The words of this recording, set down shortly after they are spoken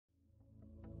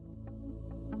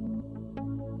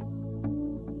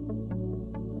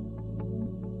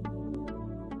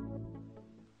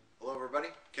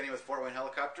Kenny with Fort Wayne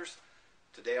Helicopters.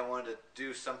 Today I wanted to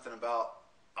do something about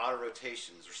auto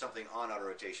rotations, or something on auto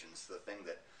rotations, the thing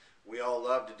that we all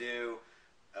love to do,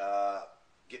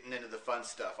 getting into the fun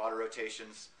stuff. Auto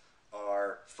rotations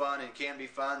are fun and can be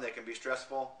fun. They can be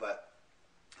stressful, but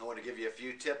I want to give you a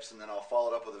few tips, and then I'll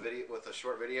follow it up with a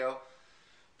short video.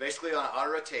 Basically, on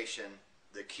auto rotation,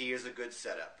 the key is a good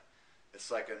setup. It's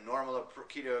like a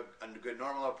key to a good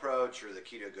normal approach, or the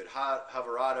key to a good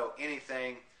hover auto.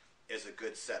 Anything is a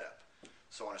good setup.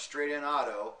 So on a straight-in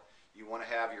auto, you want to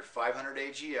have your 500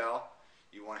 AGL.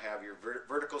 You want to have your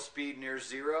vertical speed near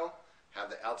zero. Have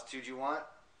the altitude you want,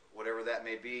 whatever that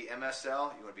may be.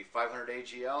 MSL, you want to be 500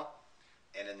 AGL.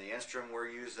 And in the instrument, we're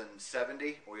using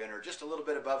 70. We enter just a little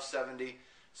bit above 70,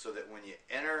 so that when you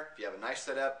enter, if you have a nice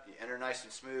setup, you enter nice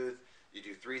and smooth. You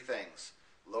do three things.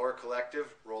 Lower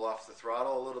collective, roll off the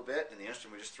throttle a little bit. In the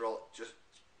instrument, we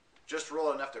just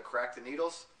roll it enough to crack the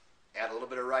needles. Add a little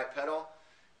bit of right pedal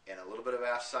and a little bit of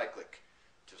aft cyclic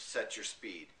to set your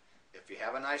speed. If you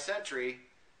have a nice entry,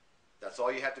 that's all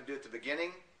you have to do at the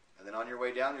beginning. And then on your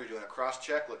way down, you're doing a cross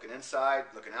check, looking inside,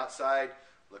 looking outside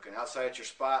at your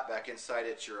spot, back inside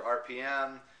at your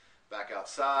RPM, back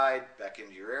outside, back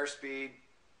into your airspeed.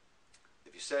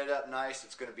 If you set it up nice,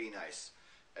 it's going to be nice.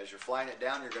 As you're flying it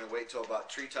down, you're going to wait till about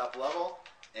treetop level,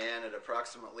 and at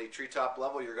approximately treetop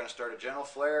level, you're going to start a gentle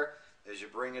flare. As you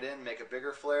bring it in, make a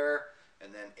bigger flare,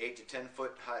 and then 8 to 10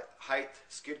 foot height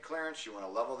skid clearance. You want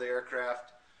to level the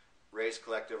aircraft, raise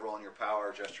collective, roll in your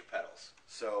power, adjust your pedals.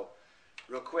 So,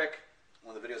 real quick,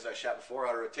 one of the videos I shot before,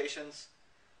 auto rotations.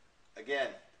 Again,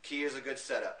 key is a good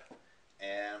setup,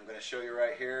 and I'm going to show you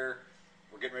right here.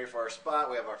 We're getting ready for our spot.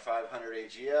 We have our 500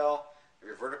 AGL.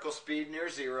 Your vertical speed near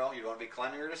zero. You don't want to be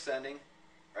climbing or descending.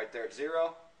 Right there at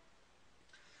zero.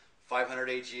 500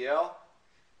 AGL.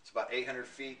 It's about 800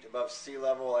 feet above sea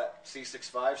level at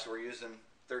C65, so we're using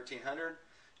 1300.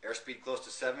 Airspeed close to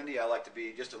 70. I like to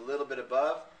be just a little bit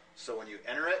above, so when you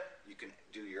enter it, you can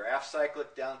do your aft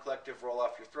cyclic, down collective, roll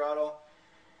off your throttle.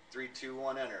 3, 2,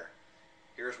 1, enter.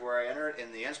 Here's where I enter it.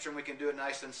 In the instrument, we can do it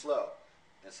nice and slow.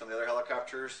 And some of the other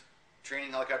helicopters,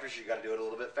 training helicopters, you got to do it a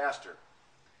little bit faster.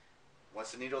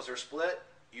 Once the needles are split,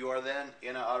 you are then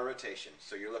in an auto rotation.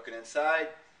 So you're looking inside,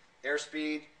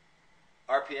 airspeed,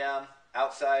 RPM,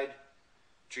 outside,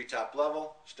 treetop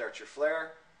level, start your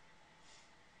flare.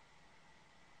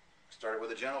 Start it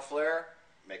with a gentle flare,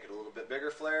 make it a little bit bigger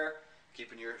flare,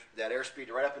 keeping that airspeed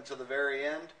right up until the very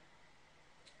end.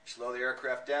 Slow the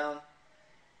aircraft down,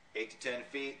 8 to 10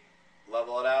 feet,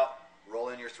 level it out, roll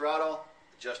in your throttle,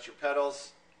 adjust your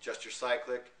pedals, adjust your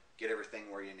cyclic, get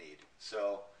everything where you need.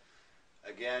 So,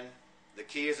 again, the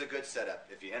key is a good setup.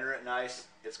 If you enter it nice,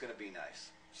 it's going to be nice.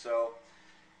 So,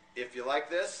 if you like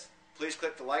this, please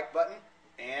click the like button.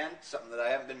 And something that I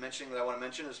haven't been mentioning that I want to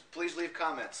mention is please leave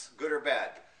comments, good or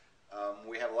bad.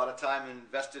 We have a lot of time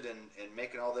invested in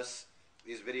making all these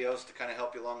videos to kind of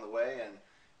help you along the way,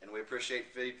 and we appreciate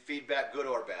feedback, good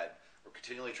or bad. We're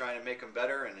continually trying to make them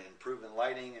better and improve in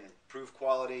lighting and improve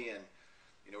quality, and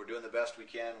we're doing the best we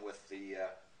can with the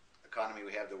economy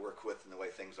we have to work with and the way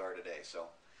things are today. So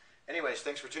anyways,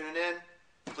 thanks for tuning in.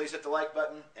 Please hit the like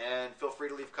button and feel free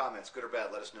to leave comments, good or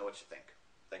bad. Let us know what you think.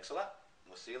 Thanks a lot.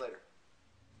 We'll see you later.